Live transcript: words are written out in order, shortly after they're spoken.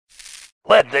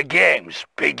Let the games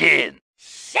begin.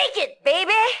 Shake it,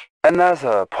 baby!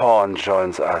 Another pawn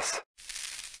joins us.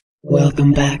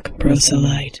 Welcome back,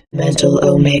 Proselyte. Mental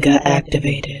Omega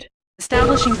activated.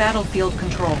 Establishing battlefield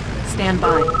control. Stand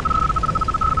by.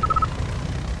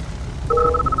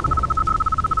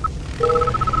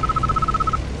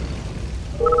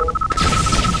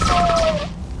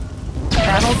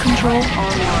 Battle control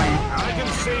online.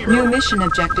 New mission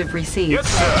objective received. Yes,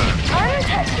 sir.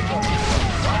 Untouchable.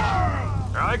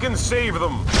 I can save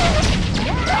them.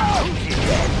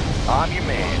 I'm your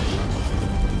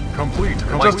man. Complete.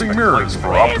 Adjusting mirrors for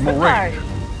optimal range.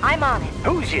 I'm on it.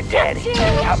 Who's your daddy?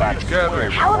 How about a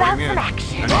Gathering. How about reporting some in.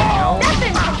 action? Anything else?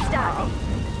 Nothing can stop me.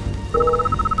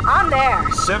 I'm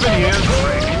there. 7 years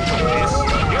training for this.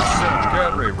 Yes, sir.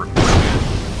 Gathering. Reporting in.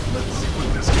 Let's see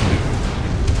what this can do.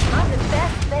 I'm the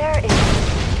best there is.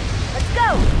 Let's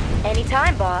go.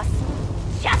 Anytime, boss.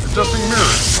 Just Adjusting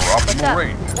mirrors for optimal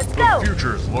range. Let's The go.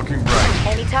 future's looking bright.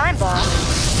 Anytime, boss.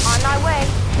 On my way.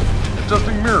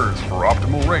 Adjusting mirrors for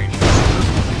optimal range.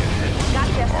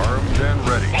 Gotcha. Armed and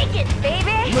ready. Take it,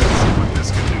 baby. Let's see what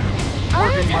this can do.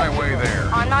 Working my way there.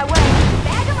 On my way.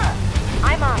 Bag 'em up.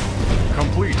 I'm on it.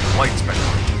 Complete light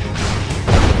spectrum.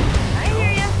 I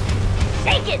hear ya.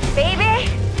 Take it, baby.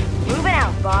 Moving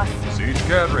out, boss. Siege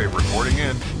cadre reporting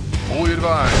in. Fully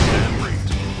advised and briefed.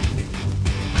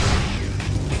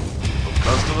 The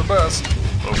best of the best.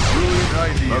 A brilliant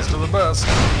idea. Best of the best.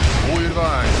 Fully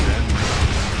advised and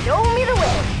briefed. Show me the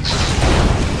way.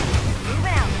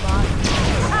 Moving out,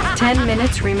 boss. 10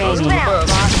 minutes Best remaining. of the Moving out,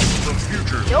 best. boss. The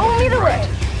future's Show me looking the way.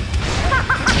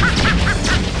 bright.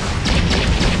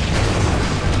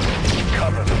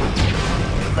 cover?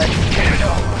 Let's get it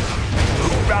on.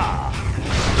 Hoorah!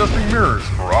 Adjusting mirrors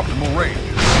for optimal range.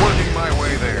 Working my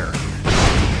way there.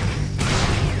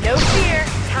 No fear.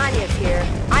 Tanya's here.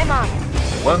 I'm on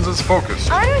it. Lenses focused.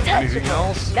 Untouchable. Anything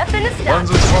else? Nothing to stop.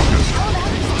 Lenses focused. How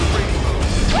about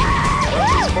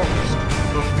Lenses focused.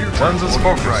 The future. Lenses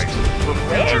focused. Right. The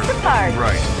Where's future. the party?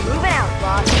 Right. Moving out,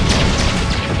 boss.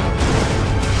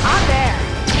 I'm there.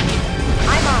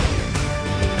 I'm on it.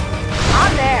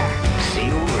 I'm there. See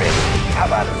you ready. How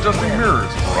about a Adjusting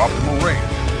mirrors for optimal range.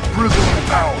 Prism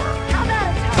power. How about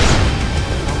a target?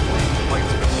 Light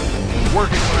spectrum.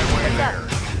 Working my way there.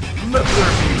 Let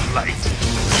there be light.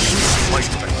 Light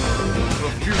spectrum. The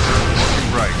future is looking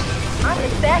bright. I'm the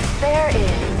best there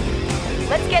is.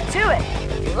 Let's get to it.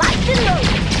 Locked and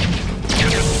loaded.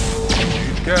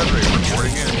 Siege cadre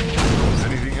reporting in.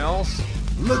 Anything else?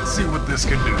 Let's see what this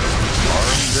can do.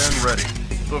 Armed and ready.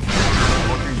 The future is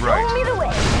looking Show bright. me the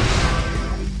way.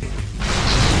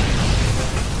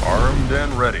 Armed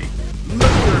and ready.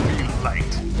 Let there be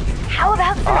light. How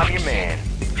about some I'm your action? man.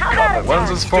 How about a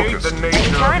Lenses focused. State the nature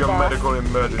Anytime, of your boss. medical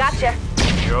emergency. Gotcha.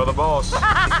 You're the boss.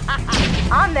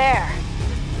 I'm there.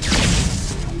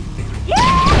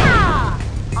 Yeah!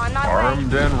 On my way.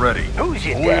 Armed and ready. Who's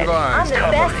your Fully daddy? I'm advised. the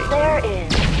Cover best it. there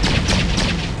is.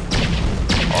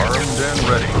 Armed and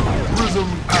ready. Prism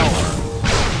power.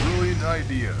 Brilliant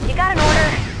idea. You got an order?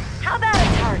 How about a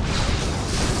target?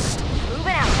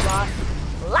 Moving out, boss.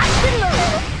 Locked and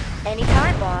loaded.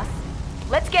 Anytime, boss.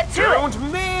 Let's get to it.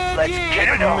 Don't mad Let's get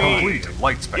it on. me. Complete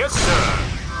light spectrum. Yes, sir.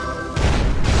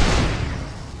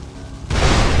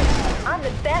 I'm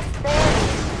the best there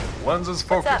is. Lenses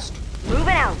What's up? focused.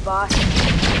 Moving out, boss.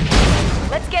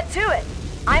 Let's get to it.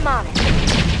 I'm on it.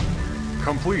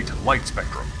 Complete light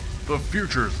spectrum. The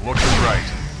future's looking bright.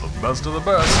 The best of the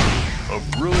best. A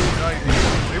brilliant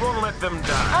idea. We won't let them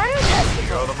die. Untouchable.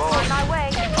 You're the boss. On my way.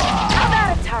 How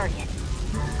about a target?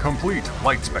 Complete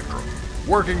light spectrum.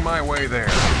 Working my way there.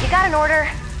 You got an order?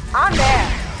 I'm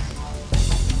there.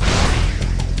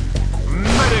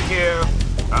 Medic here.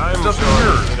 I'm Adjusting sorry,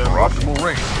 mirrors Lieutenant. for optimal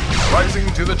range.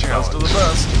 Rising to the challenge. Best of the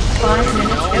best. 5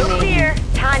 minutes No remaining. fear.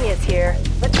 Tanya's here.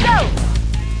 Let's go.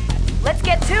 Let's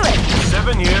get to it.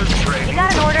 7 years training. You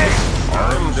got an order?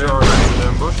 I'm sorry,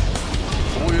 Lieutenant Bush.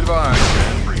 Fully advised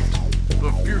and briefed.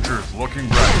 The future's looking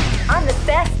bright. I'm the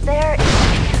best there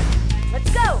is. Let's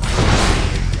go.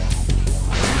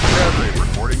 Cadre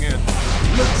reporting in.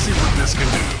 Let's see what this can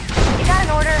do. You got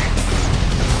an order?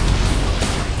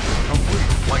 Complete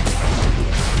light spectrum.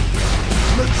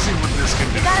 Let's see what this can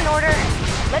You do. got an order?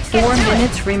 Let's get 4 to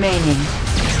minutes remaining. it.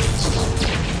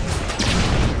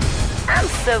 I'm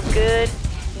so good.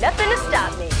 Nothing to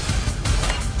stop me.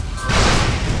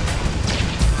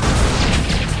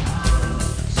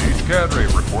 Siege cadre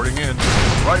reporting in.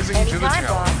 Rising to the Anytime,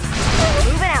 challenge. boss.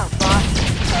 Moving out, boss.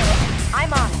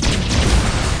 I'm on it.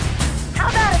 How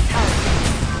about a target?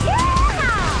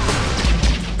 Yeah!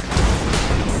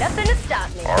 Nothing to stop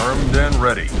me. Armed and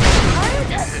ready.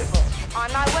 Untouchable. On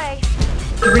my way.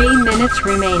 3 minutes minutes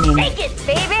remaining. Take it,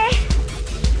 baby!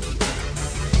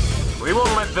 We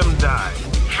won't let them die.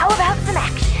 How about some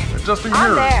action? Adjusting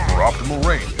I'm mirrors there. for optimal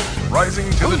range. Rising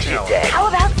to the Who's your challenge. daddy? How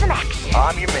about some action?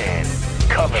 I'm your man.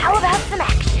 Cover How me. about some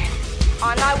action?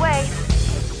 On my way.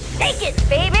 Take it,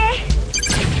 baby!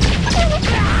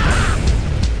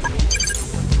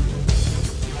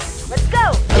 Let's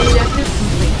go! Objective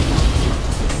complete.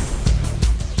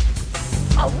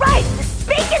 Alright, this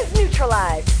bacon's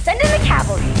neutralized. Send in the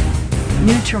cavalry.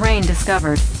 New terrain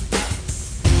discovered.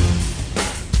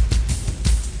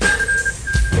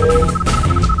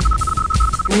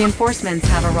 Reinforcements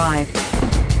have arrived.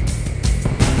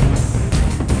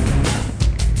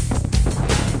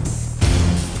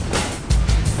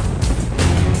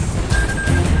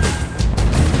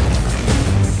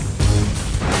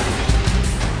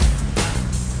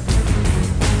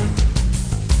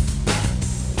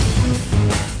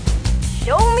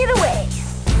 Show me the way.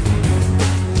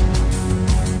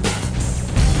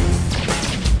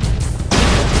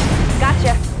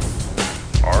 Gotcha.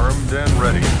 Armed and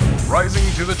ready. Rising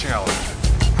to the challenge.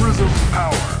 Prism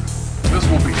power. This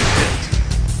will be a hit.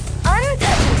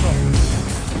 Untouchable.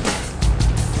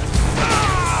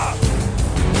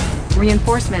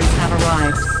 Reinforcements have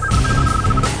arrived.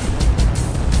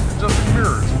 Adjusting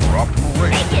mirrors for optimal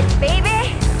range. Take it, baby!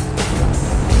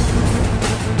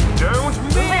 Don't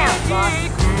Moving out, boss.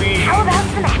 make me. How about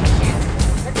some action?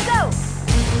 Let's go!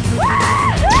 We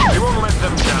Woo-hoo! won't let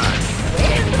them die.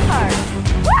 Where's the part?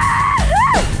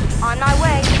 Woo-hoo! On my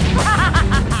way.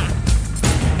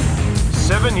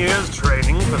 7 years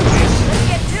training for this. Let's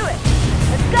get to it.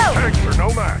 Let's go! Tanks are no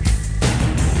match.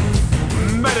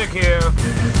 Medic here.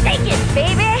 Take it,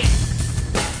 baby!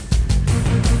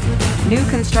 New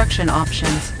construction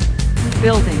options.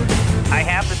 Building. I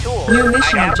have the tools. New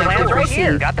mission I got the objective plans right here.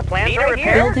 received. Got the plans right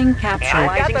here. Building captured.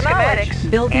 Analyzing schematics.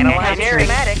 Building Analyzing captured.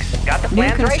 schematics. Got the New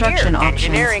plans right construction here. options.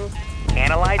 Engineering.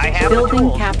 Analyzing. I have Building the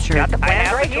tools. captured. Got the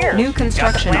plans right here. New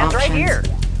construction Got the plans options. right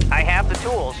here. I have the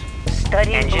tools.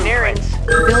 Studying engineering.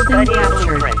 Building Studying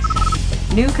captured.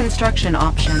 blueprints. New construction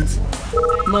options.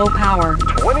 Low power.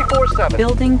 24/7.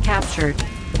 Building captured.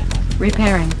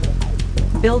 Repairing.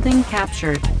 Building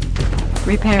captured.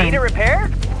 Repairing. Need a repair?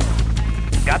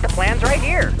 Got the plans right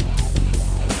here.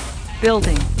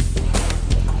 Building.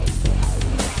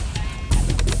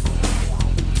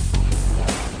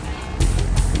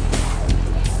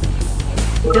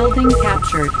 Building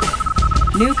captured.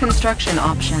 New construction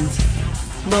options.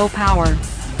 Low power.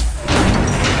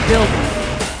 Building.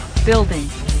 Building.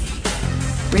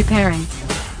 Repairing.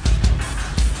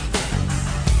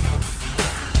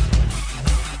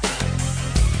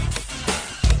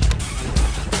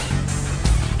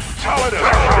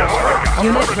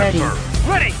 Unit ready.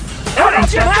 Ready.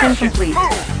 Construction complete.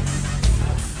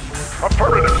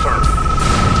 Affirmative, sir.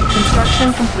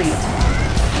 Construction complete.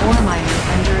 Ore miner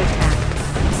under attack.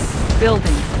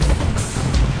 Building.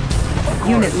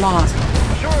 Unit lost.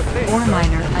 Ore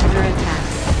miner under attack.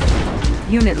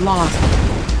 Unit lost.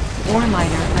 Ore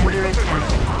miner under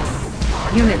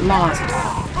attack. Unit lost.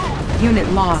 Unit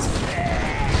lost.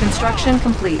 Construction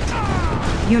complete.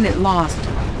 Unit lost.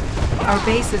 Our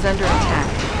base is under attack.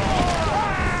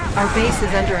 Our base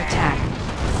is under attack.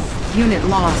 Unit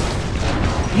lost.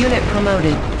 Unit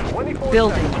promoted.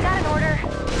 Building. Got an order.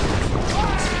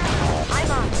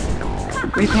 I'm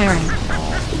on. Repairing.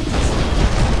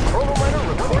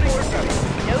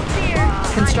 No fear.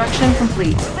 Construction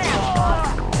complete.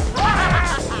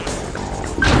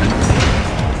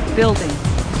 Building.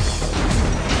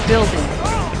 Building.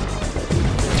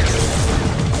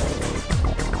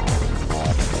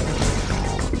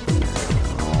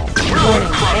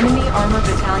 Warning, enemy armor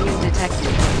battalion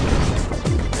detected.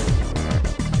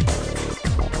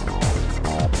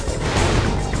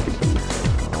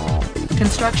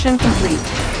 Construction complete.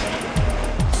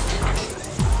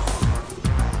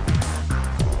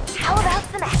 How about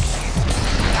some action?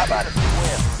 How about a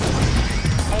swim?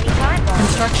 Anytime, boss.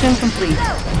 Construction complete.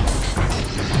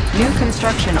 New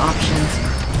construction options.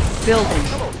 Building.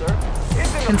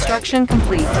 Construction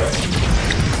complete.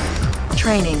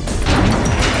 Training.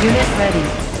 Unit ready.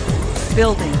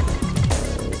 Building.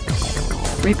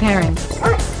 Repairing.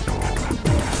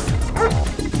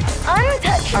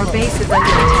 Untouchable. Our base is under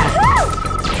attack.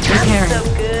 Repairing. So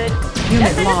good. Unit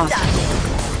Nothing lost. to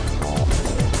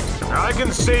stop. I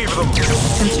can save them.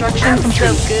 Construction So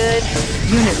complete. good.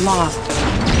 Unit lost.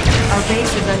 Our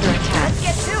base is under attack. Let's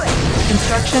get to it.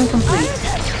 Construction complete.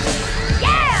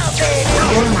 Yeah, baby.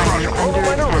 Ore miner under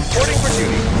attack. Reporting for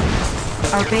duty.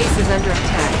 Our base is under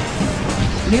attack.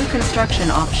 New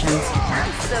construction options.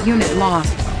 Unit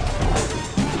lost.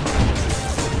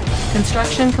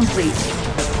 Construction complete.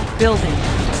 Building.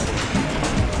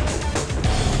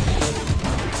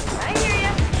 I hear ya.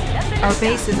 Nothing Our to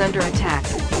base is under attack.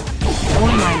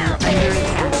 Ore miner under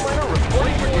attack.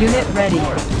 Unit ready.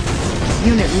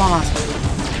 Unit lost.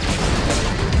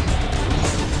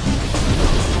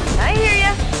 I hear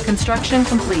ya. Construction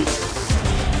complete.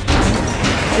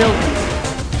 Building.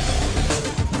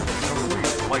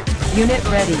 Unit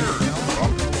ready.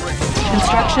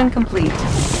 Construction complete.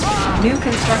 New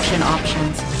construction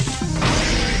options.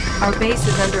 Our base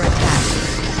is under attack.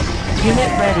 Unit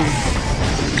ready.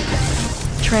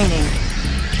 Training.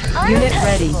 Unit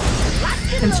ready.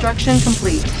 Construction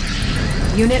complete.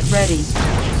 Unit ready.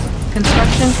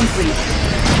 Construction complete.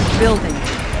 Building.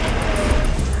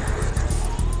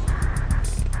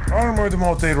 Armored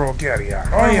multi-role carrier.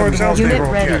 Unit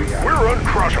ready. We're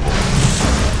uncrushable.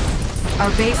 Our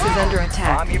base is under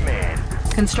attack. I'm your man.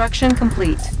 Construction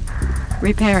complete.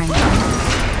 Repairing.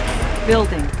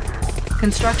 Building.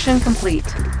 Construction complete.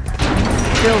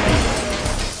 Building.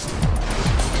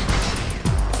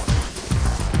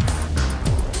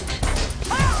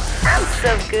 I'm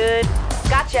so good.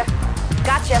 Gotcha.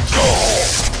 Gotcha.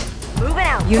 Moving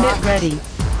out. Unit boss. ready.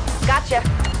 Gotcha.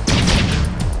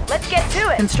 Let's get to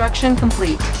it. Construction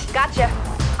complete. Gotcha.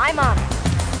 I'm on it.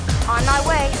 On my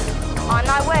way. On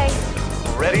my way.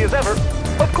 Ready as ever.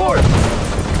 Of course.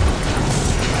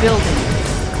 Building.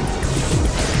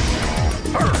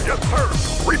 Yes, sir.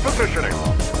 Repositioning.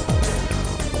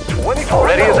 24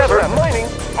 ready as ever. Mining.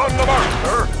 On the mark,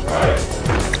 sir.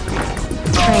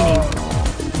 Training.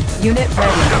 Unit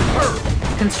ready. Yes,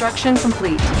 sir. Construction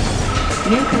complete.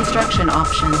 New construction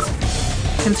options.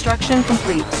 Construction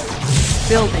complete.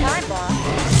 Building. Time, boss.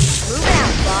 Moving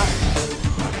out, boss.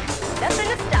 Nothing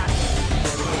to stop.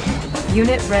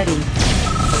 Unit ready.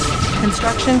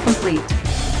 Construction complete.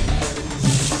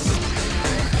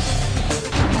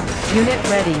 Unit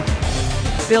ready.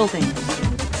 Building.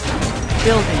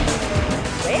 Building.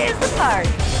 Where's the party?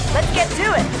 Let's get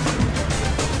to it.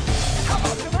 How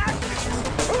about some action?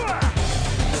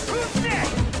 Who's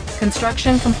next?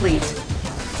 Construction complete.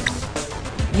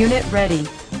 Unit ready.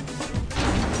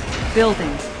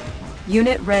 Building.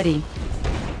 Unit ready.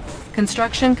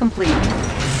 Construction complete.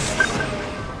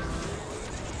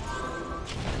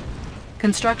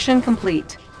 Construction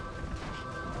complete.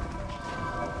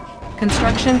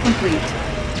 Construction complete.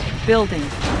 Building.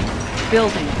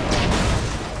 Building.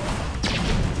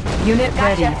 Unit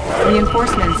ready.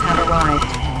 Reinforcements have arrived.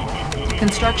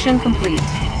 Construction complete.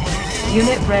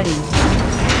 Unit ready.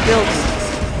 Building.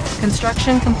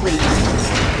 Construction complete.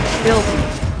 Building.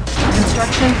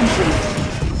 Construction complete.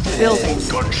 Building.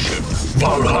 Gunship.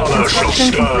 Valhalla shall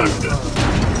Construction complete.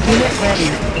 stand. Unit ready.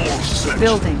 All set.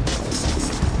 Building.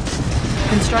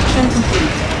 Construction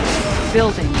complete.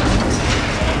 Building.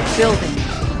 Building.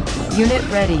 Unit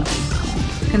ready.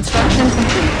 Construction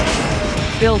complete.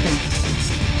 Building.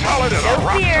 Solid as a No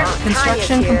rock, fear. sir.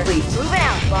 Construction Tanya's here. complete. Moving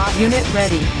out, boss. Unit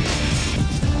ready.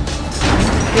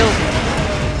 Building.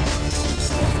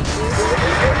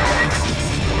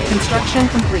 Construction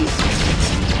complete.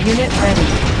 Unit ready.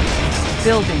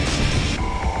 Building.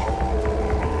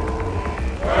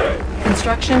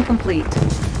 Construction complete.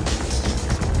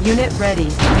 Unit ready.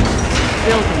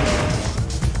 Building.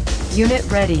 Unit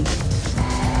ready.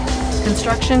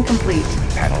 Construction complete.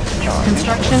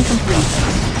 Construction complete.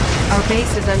 Our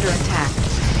base is under attack.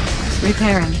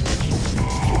 Repairing.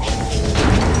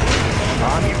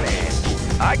 I'm your man.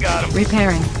 I got him.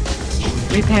 Repairing.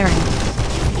 Repairing.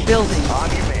 Building.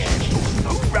 I'm your man.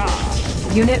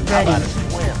 Hoorah! Unit How about ready. a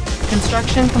swim?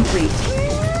 Construction complete.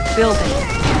 Building.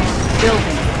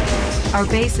 Building. Our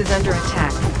base is under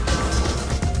attack.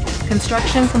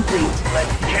 Construction complete.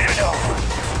 Let's get it on.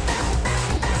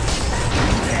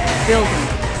 Building.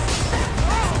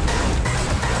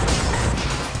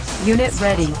 Unit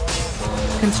ready.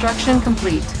 Construction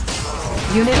complete.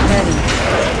 Unit ready.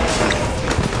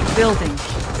 Building.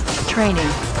 Training.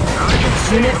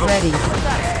 Unit ready.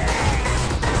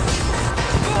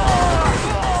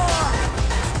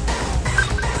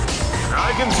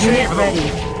 I can Unit save them. ready.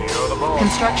 You're the boss.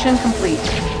 Construction complete.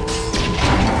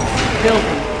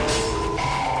 Building.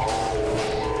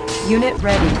 Unit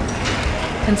ready.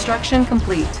 Construction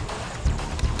complete.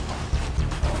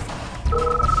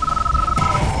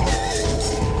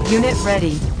 Unit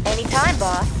ready. Anytime,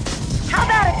 boss. How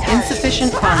about a target?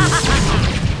 Insufficient funds.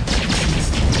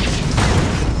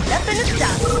 Nothing to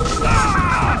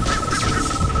stop.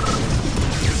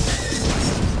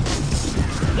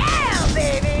 Yeah,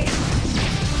 baby.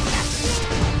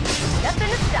 Nothing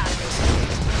to stop me.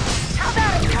 How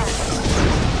about a target?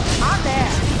 On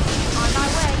there. On my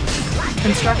way.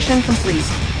 Construction complete.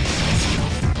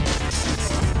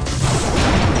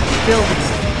 Building.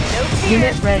 No fear.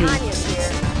 Unit ready. Tanya's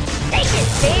here. Take it,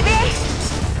 baby!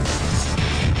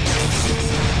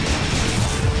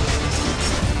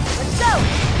 Let's go!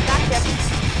 Gotcha.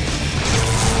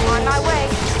 On my way.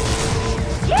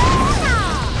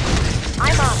 Yeah!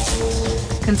 I'm on it.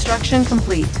 Construction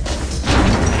complete.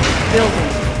 Building.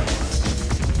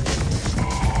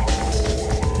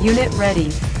 Unit ready.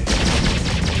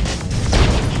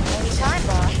 Anytime,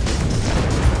 boss.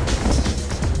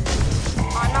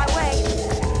 On my way.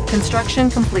 Construction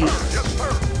complete.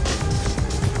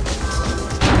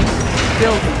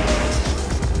 Building.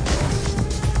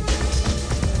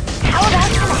 How about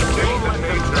some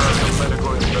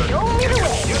Show me the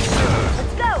way.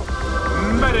 Let's go.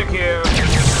 Medic here.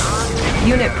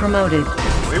 Unit promoted.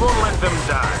 We won't let them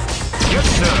die. Yes,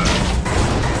 sir.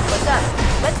 What's up?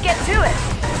 Let's get to it.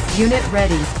 Unit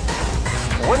ready.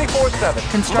 24/7.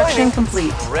 Construction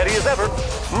complete. Ready as ever.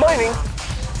 Mining.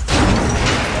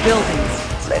 Building.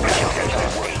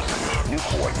 New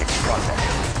coordinates processed.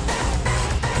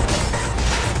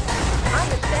 I'm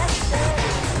the best there.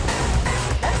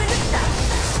 Nothing to stop.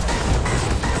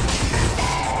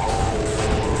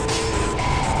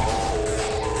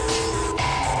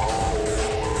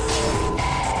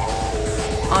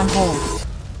 On hold.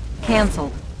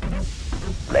 Cancelled.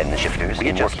 Lend the shifters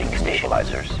adjusting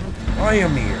stabilizers. I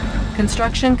am here.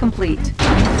 Construction complete.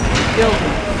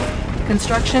 Building.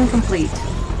 Construction complete.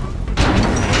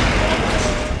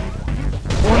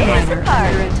 Ore There's miner the card.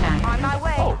 under attack. On my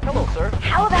way. Oh, hello, sir.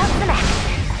 How about some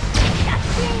action?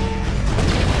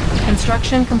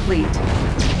 Construction complete.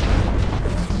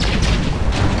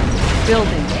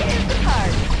 Building. There's the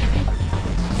card.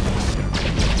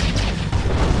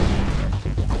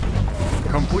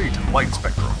 Complete light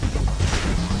spectrum.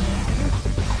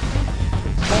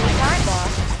 Anytime,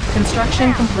 boss.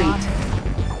 Construction complete.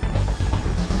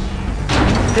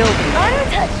 Building.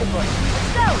 Untouchable.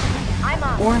 Let's go. I'm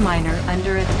on. Ore miner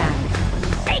under attack.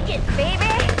 Take it, baby.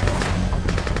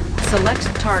 Select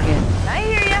target. I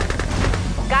hear ya.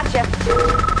 Gotcha.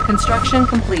 Construction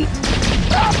complete.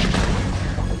 No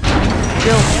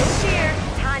Building. fear.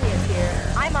 Tanya's here.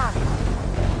 I'm on it.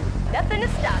 Nothing to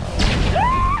stop me. Yeah!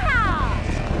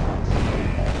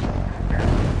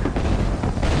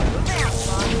 Moving out,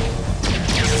 boss.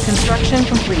 Construction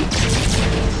complete.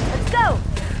 Let's go.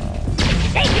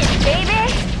 Take it, baby.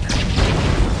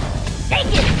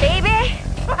 Take it, baby.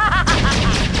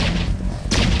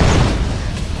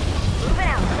 Moving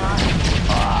out, boss.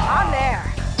 I'm there.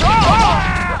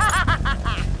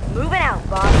 Moving out,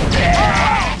 boss.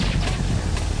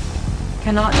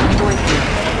 Cannot deploy here.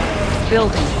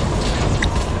 Building.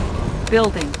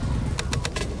 Building.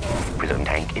 Prism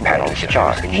tank in panel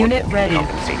charged. Unit ready.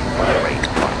 Compensating for the rate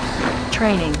drops.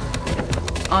 Training.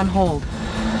 On hold.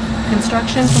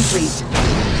 Construction complete.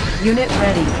 Unit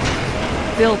ready.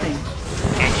 Building.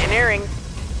 Engineering.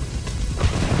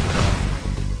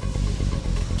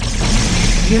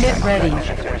 Unit ready.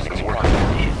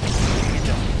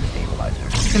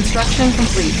 Construction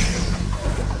complete.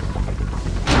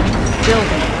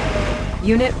 Building.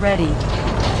 Unit ready. Do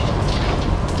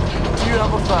you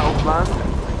have a battle plan?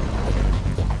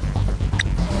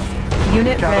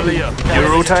 Unit ready.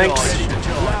 Euro tanks.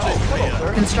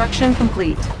 Construction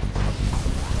complete.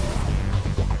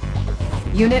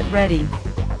 Unit ready.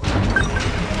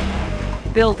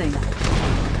 Building.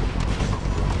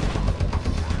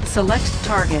 Select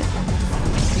target.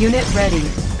 Unit ready.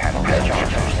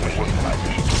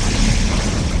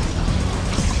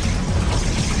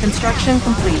 Construction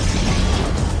complete.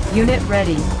 Unit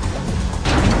ready.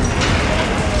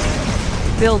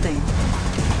 Building.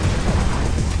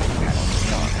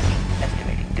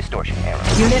 Estimating distortion error.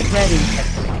 Unit ready.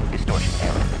 Estimating distortion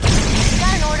error.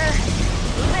 Got an order.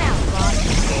 Moving out, boss.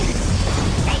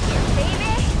 Take it,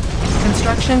 baby.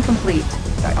 Construction complete.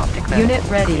 Dioptic Unit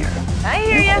ready. I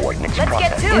hear ya. Coordinates Let's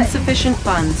get to it. Insufficient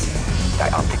funds.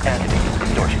 Dioptic estimating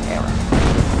distortion error.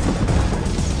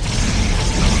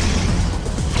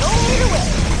 Show me the way.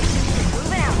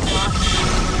 Moving out, boss.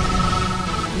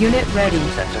 Unit ready.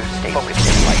 Sensors stay focused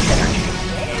in light energy.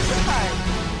 There's the card.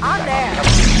 I'm there.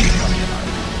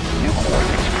 New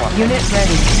coordinates processed. Unit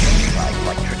ready.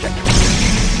 Light trajectory.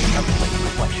 Calculate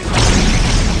reflection.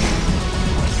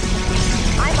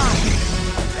 I'm on.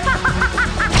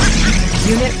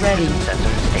 Unit ready.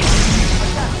 Sensors stay.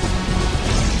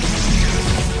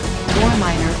 Ore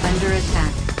miner under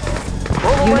attack.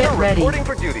 Unit Unit ready. reporting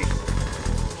for duty.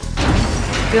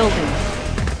 Building.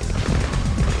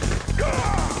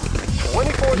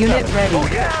 24/7. Unit ready. Oh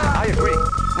yeah, I agree.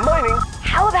 Mining.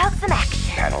 How about some action?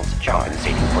 Panels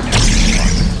compensating for terrain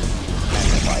loss.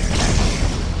 Amplifier active.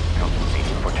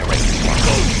 Compensating for terrain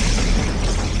loss.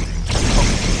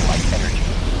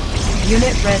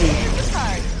 Unit ready. Here's the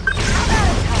party. How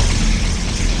about a target?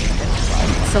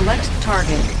 Select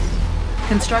target.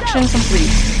 Construction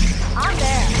complete. On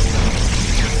there.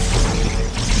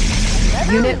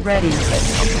 Unit ready.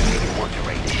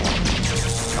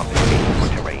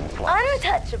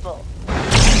 Untouchable.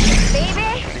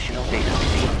 Baby, Positional data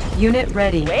received. Unit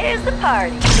ready. where's the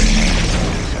party?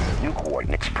 New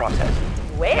coordinates processed.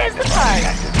 Where's the party?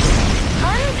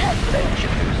 Untouchable. Lens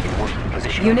shifters in working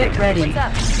position. Unit ready. What's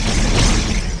up?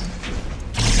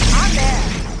 On there.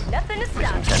 Nothing to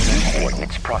stop. Prism sensor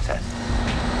coordinates processed.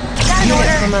 Got an Unit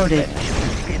order. promoted.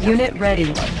 Unit ready.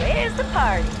 Where's the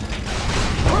party?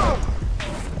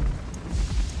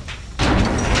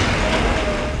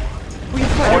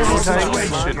 In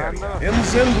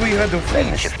the end, we had to Lens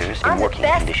face. shifters in I'm the working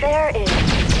best condition. there is.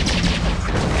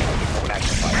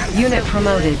 Unit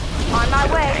promoted. On my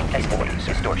way. As orders,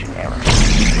 distortion error.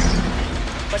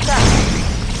 What's up?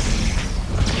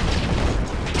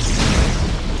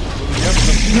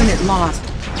 Unit lost.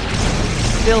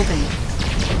 Building.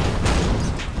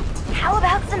 How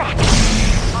about some action?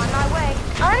 On my way.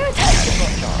 Untouchable.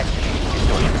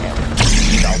 Distortion error.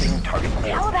 Solving target How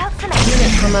coordinates. about some action?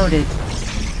 Unit promoted.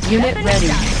 Unit Nothing to ready.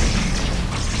 stop.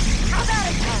 How about a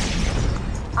target?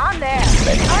 On there. Lens shifters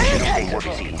in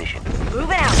Untouchable. working condition.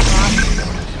 Moving out, boss.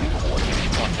 Coordinates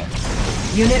processed.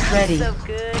 Unit ready. So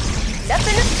good.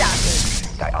 Nothing to stop me.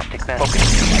 Dioptic band. Focus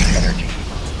to light energy.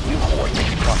 New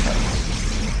coordinates processed.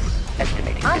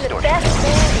 Estimating I'm the distortion best error.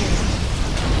 there is.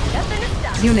 Nothing to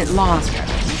stop me. Unit lost.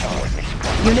 Coordinates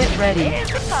processed. Unit ready.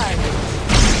 Here's the party.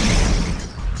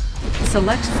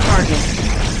 Select target.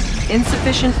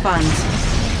 Insufficient funds.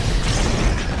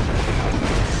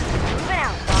 Moving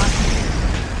out, boss.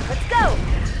 Let's go.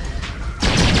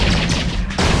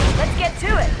 Let's get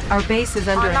to it. Our base is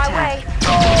under On my attack. way.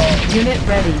 Unit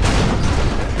ready.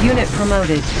 Unit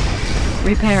promoted.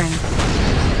 Repairing.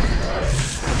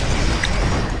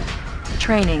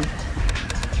 Training.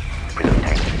 Prism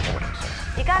tank orders.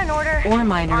 You got an order? Ore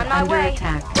miner On my under way.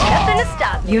 attack. Nothing to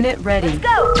stop me. Unit ready. Let's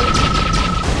go.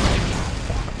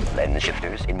 Lens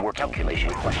shifters in work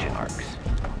calculation question marks.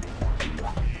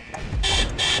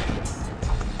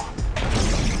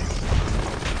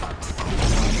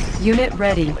 Unit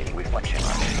ready. Calculating reflection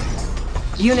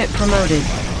marks. Unit promoted.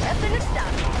 Nothing to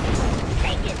stop me.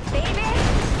 Take it, baby.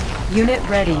 Unit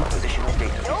ready. Positional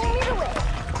data Show me the way.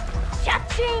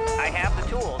 Cha-ching. I have the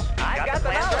tools. I've got the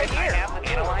plans right here. I have the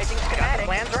analyzing schematics. Got the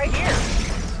plans right here.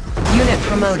 Unit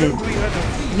promoted. We had to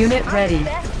face. Unit ready.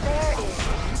 Best there is.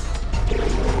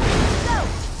 So,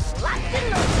 locked and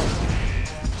loaded.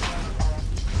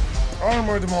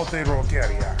 Armored multi-role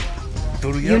carrier. To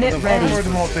the Unit heaven of ready. armored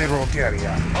multi-role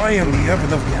carrier. I am the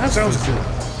heaven of the Sounds cool.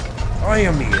 I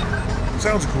am the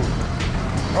Sounds cool.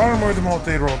 Armored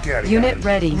multi-role carrier. Unit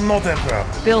ready. Not that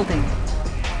problem. Building.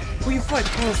 We fight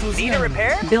close with Need a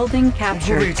repair? Building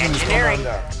captured. Greetings, Engineering.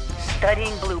 Commander.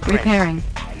 Studying blueprints. Repairing.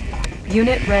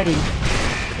 Unit ready.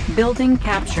 Building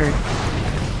captured.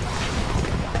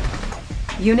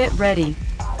 Unit ready.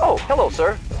 Oh, hello,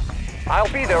 sir. I'll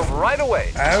be there right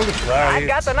away. I'll try. I've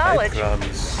got the knowledge. I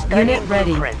promise. Studying Unit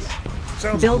ready. blueprints.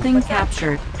 Sounds Building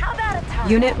captured. How about a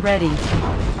target? Unit ready.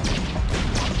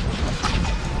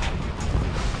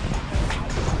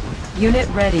 Unit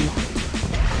ready. Moving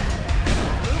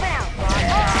out, boss.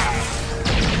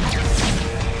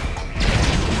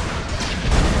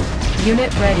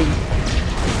 Unit ready.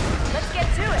 Let's get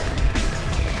to it.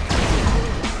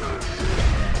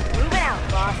 Moving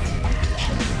out, boss.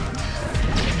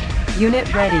 Unit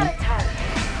How ready. about a target?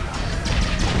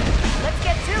 Let's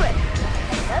get to it.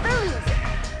 Another loser.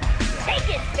 Take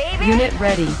it, baby. Unit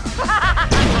ready.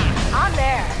 On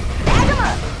there. Bag 'em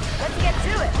up. Let's get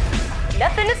to it.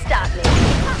 Nothing to stop me.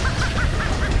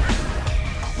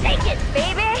 Take it,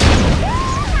 baby.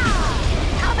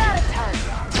 How about a target?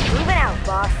 Moving out,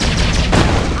 boss.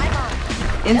 I'm on.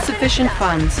 Insufficient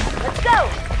funds. Let's go.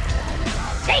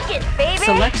 Take it, baby.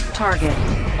 Select target.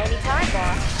 Anytime,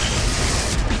 boss.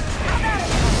 How about a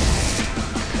target?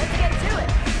 Let's get to it.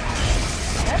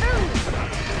 Another loser.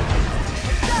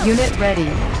 Let's go. Unit ready.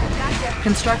 Gotcha.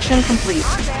 Construction complete. On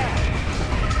there.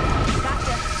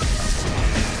 Gotcha.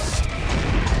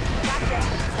 Gotcha.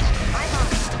 I'm on.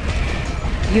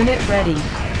 Unit ready. Yeah,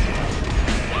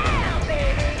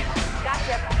 baby.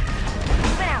 Gotcha.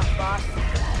 Moving out, boss.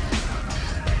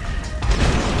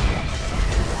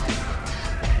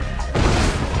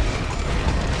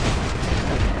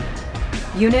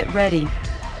 Unit ready.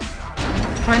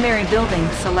 Primary building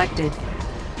selected.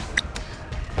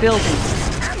 Building.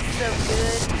 I'm so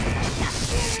good.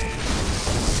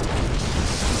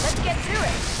 Let's get to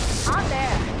it. On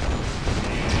there.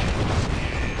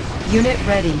 Unit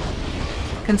ready.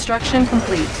 Construction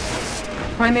complete.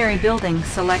 Primary building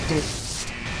selected.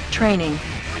 Training.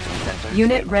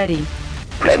 Unit ready.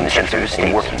 Prism sensors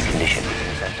in working condition.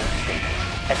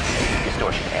 Estimated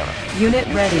distortion error. Unit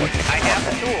ready. I have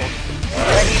the tools.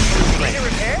 Ready for need a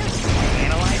repair?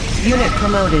 Analyzing. Unit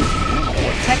promoted.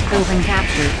 Tech building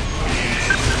captured.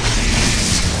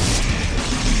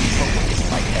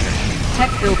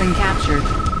 Tech building captured.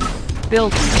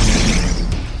 Building.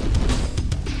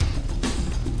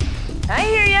 I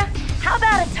hear ya. How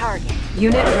about a target?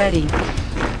 Unit ready.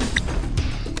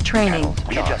 Training.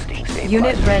 Readjusting stabilizer.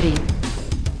 Unit ready.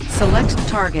 Select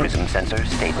target. Prism sensors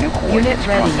stable. Unit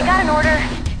ready. You got an order?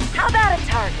 How about a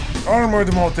target?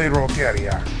 Armored multi-role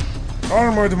carrier.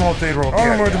 Armored multi-role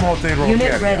carrier. Armored multi-role carrier.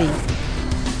 Unit ready.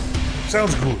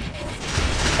 Sounds good.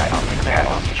 Dioptic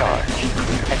panels charged.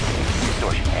 Estimated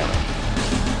distortion error.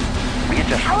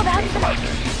 Readjusting How about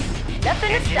stabilizer.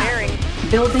 Nothing to stop. Engineering.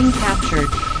 Building captured.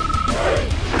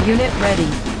 Unit ready.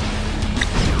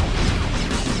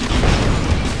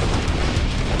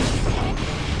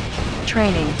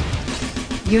 Training.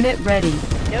 Unit ready.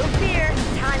 No fear.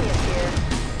 Tanya's here.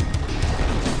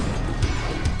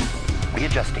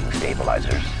 Readjusting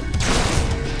stabilizers.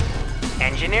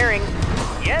 Engineering.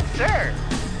 Yes, sir.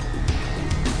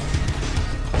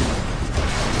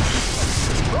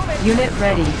 Unit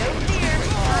ready. No fear.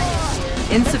 Tanya's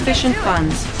here. Insufficient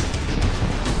funds.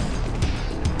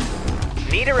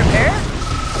 Need a repair?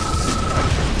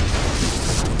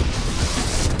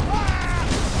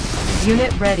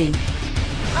 Unit ready.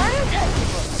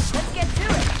 Untouchable. Let's get to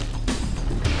it.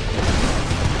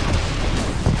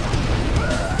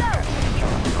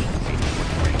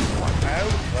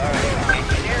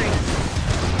 Engineering.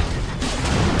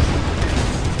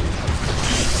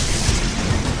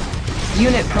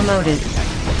 Unit promoted.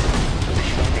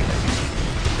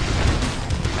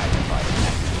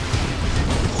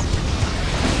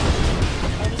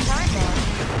 Anytime, boss.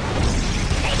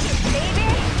 Take it, baby.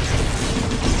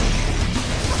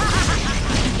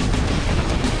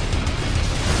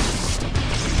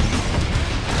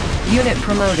 Unit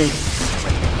promoted.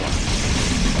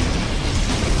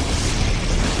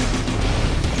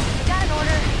 You got an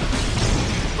order?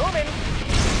 Moving.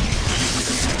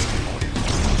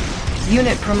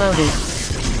 Unit promoted.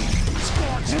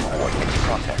 New coordinates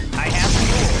processed. I have the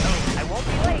tools. I won't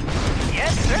be late.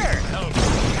 Yes, sir.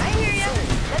 I hear ya.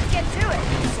 Let's get to it.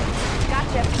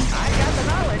 Gotcha. I got the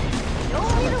knowledge. Don't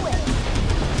lead away.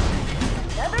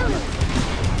 Another loop.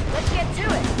 Let's get to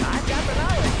it. I've got the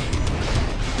knowledge.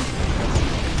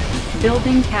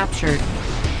 Building captured.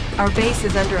 Our base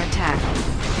is under attack.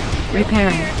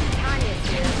 Repairing. Here, Tanya's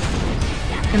here.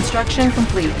 Construction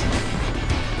complete.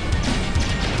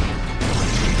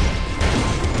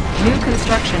 New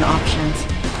construction options.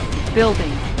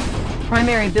 Building.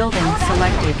 Primary building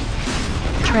selected.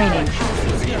 Training.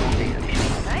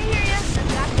 I hear ya.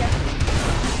 Gotcha.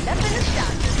 Nothing to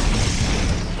stop.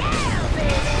 Yeah,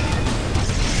 baby.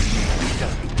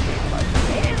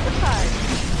 Here's the part.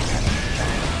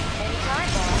 Anytime,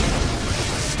 boss.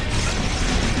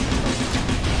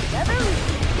 Another loop.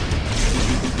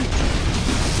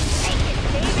 Take it,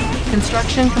 baby.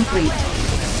 Construction complete.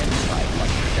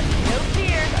 No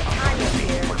fear. Tanya's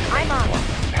here. I'm on it.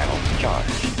 Panels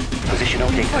charged. Positional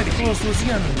data received.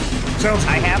 Sounds I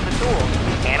good. have the tools.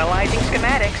 Analyzing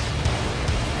schematics.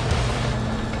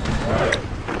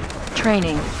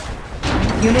 Training.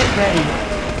 Unit ready.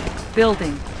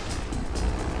 Building.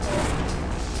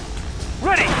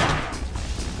 Ready.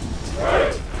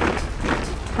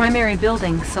 Primary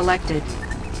building selected.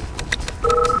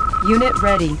 Unit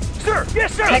ready. Sir.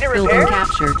 Yes, sir. Tech Need a building repair?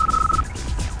 captured.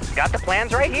 Got the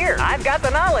plans right here. I've got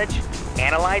the knowledge.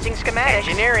 Analyzing schematics.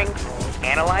 Engineering.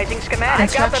 Analyzing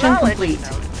schematics. Got the Construction knowledge.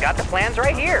 complete. Got the plans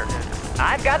right here.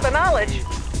 I've got the knowledge.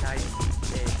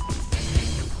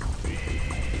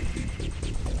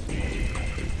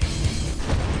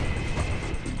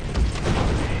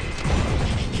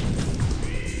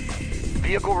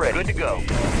 Vehicle ready. Good to go.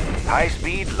 High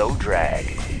speed, low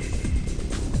drag.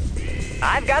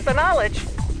 I've got the knowledge.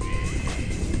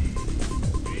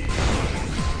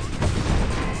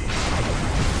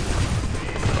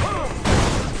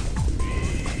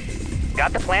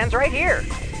 Got the plans right here.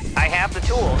 I have the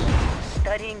tools.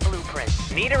 Studying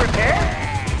blueprints. Need a repair?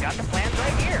 Got the plans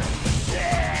right here.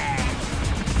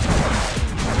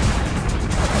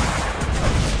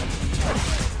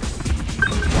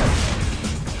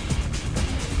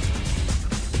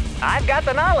 I've got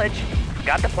the knowledge.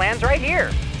 Got the plans right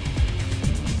here.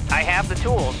 I have the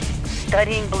tools.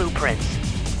 Studying blueprints.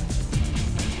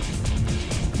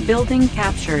 Building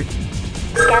captured.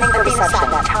 Scanning for reception.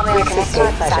 We're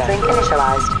connected. Sampling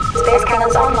initialized. Space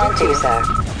cannons online too, sir.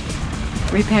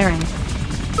 Repairing.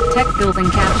 Tech building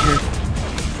captured.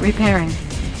 Repairing.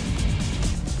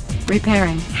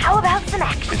 Repairing. How about some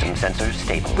action? Prism sensors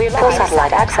stable. Full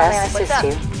satellite access. What's Assist up?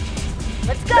 you.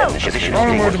 Let's go! Position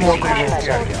Armored stable. mortar.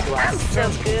 I'm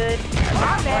so good.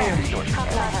 I'm there.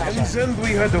 And then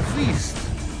we had a feast.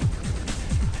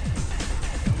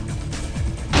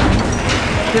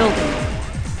 Building.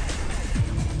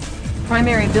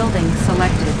 Primary building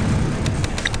selected.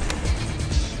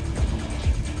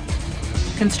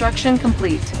 Construction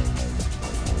complete.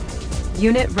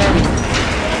 Unit ready.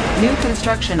 New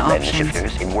construction Lens options.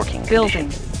 shifters in working Building.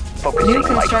 condition. Focusing New light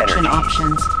construction energy.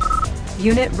 options.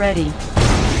 Unit ready.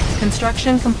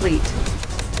 Construction complete.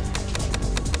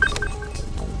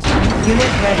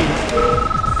 Unit ready.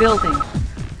 Building.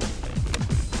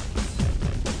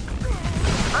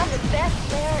 I'm the best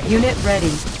there. Unit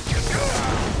ready.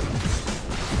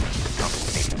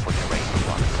 Compensating for terrain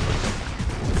flux.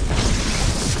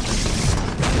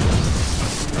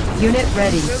 Unit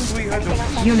ready. Then we had a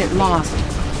feast. Unit lost.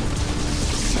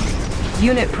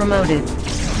 Unit promoted.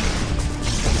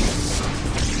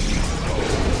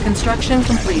 Construction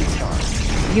complete.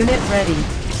 Unit ready.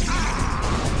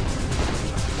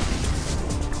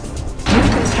 New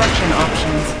construction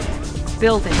options.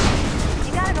 Building.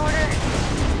 You got an order?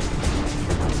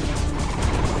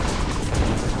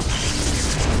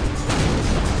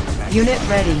 Unit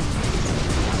ready.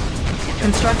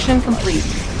 Construction complete.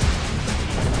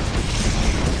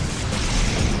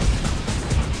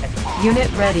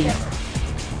 Unit ready.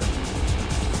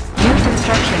 New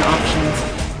construction options.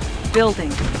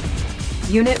 Building.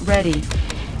 Unit ready.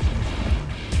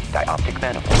 Dioptic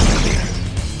manifold clear.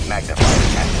 Magnifier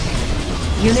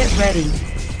activated. Unit ready.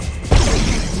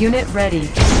 Unit ready.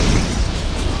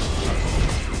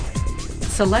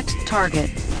 Select target.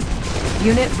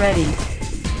 Unit ready.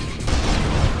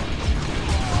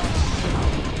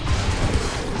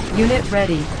 Unit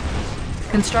ready.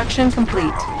 Construction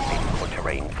complete. For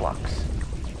terrain flux.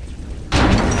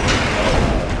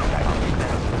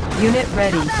 Unit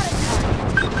ready.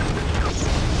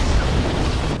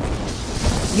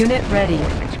 Unit ready.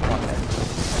 Its process.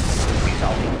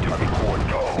 Resolving target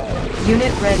coordinates.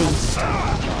 Unit ready.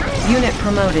 Unit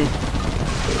promoted.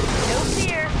 No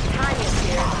fear. Time is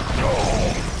here.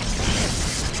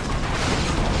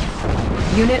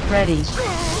 Unit ready.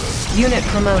 Unit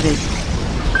promoted.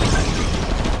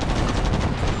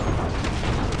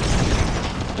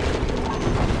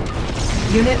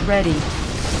 Unit ready.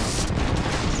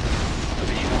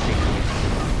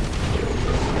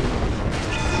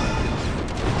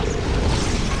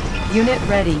 Unit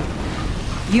ready.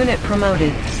 Unit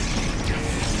promoted.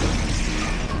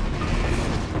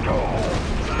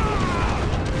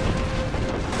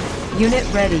 Unit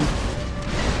ready.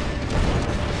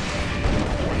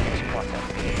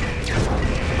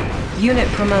 Unit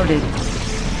promoted.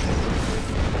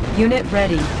 Unit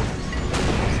ready.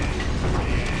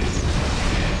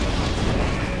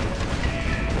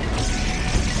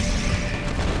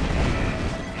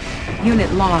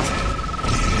 Unit lost.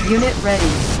 Unit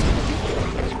ready.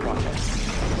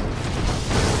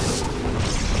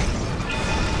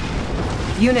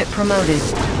 Unit promoted.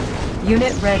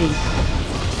 Unit ready.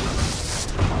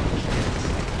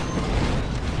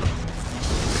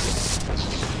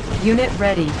 Unit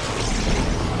ready.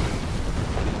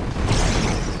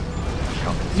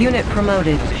 Unit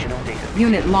promoted.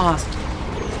 Unit lost.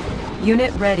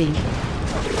 Unit ready.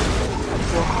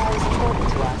 Your call is important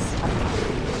to us.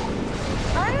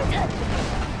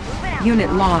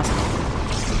 Unit lost.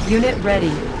 Unit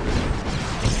ready.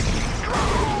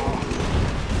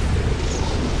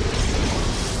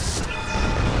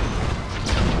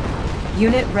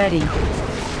 Unit ready.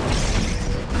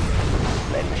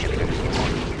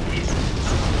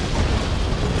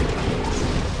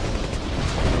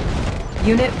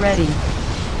 Unit ready.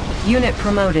 Unit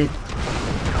promoted.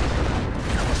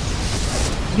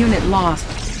 Unit lost.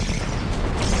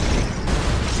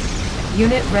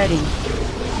 Unit ready.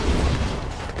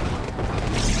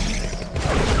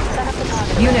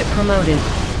 Unit promoted.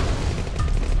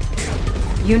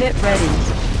 Unit ready.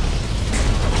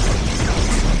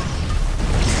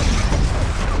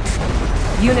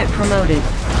 Unit promoted.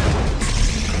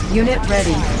 Unit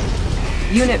ready.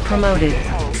 Unit promoted.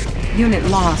 Unit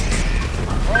lost.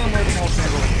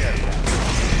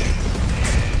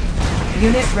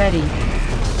 Unit ready.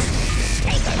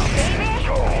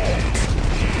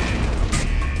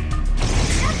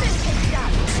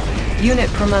 Unit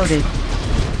promoted.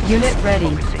 Unit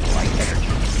ready.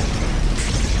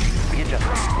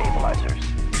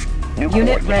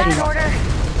 Unit ready.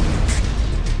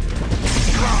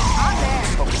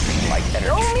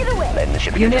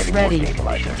 Ship Unit ready.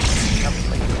 stabilizer.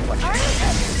 Calculate reflection.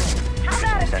 How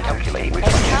about a Then target? calculate Anytime,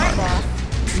 reflection.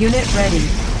 boss. Unit ready.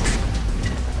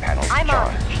 Panels I'm on.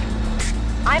 charged.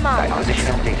 I'm on. Acquisition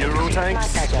of data. Euro received.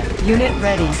 tanks? Unit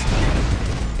ready.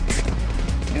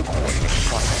 New coordinates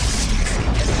processed.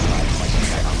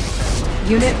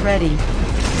 Unit ready.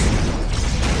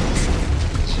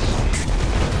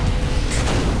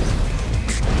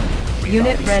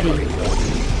 Unit ready.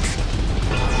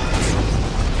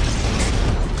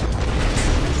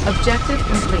 Objective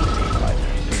complete.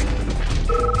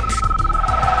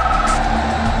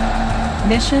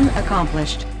 Mission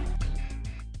accomplished.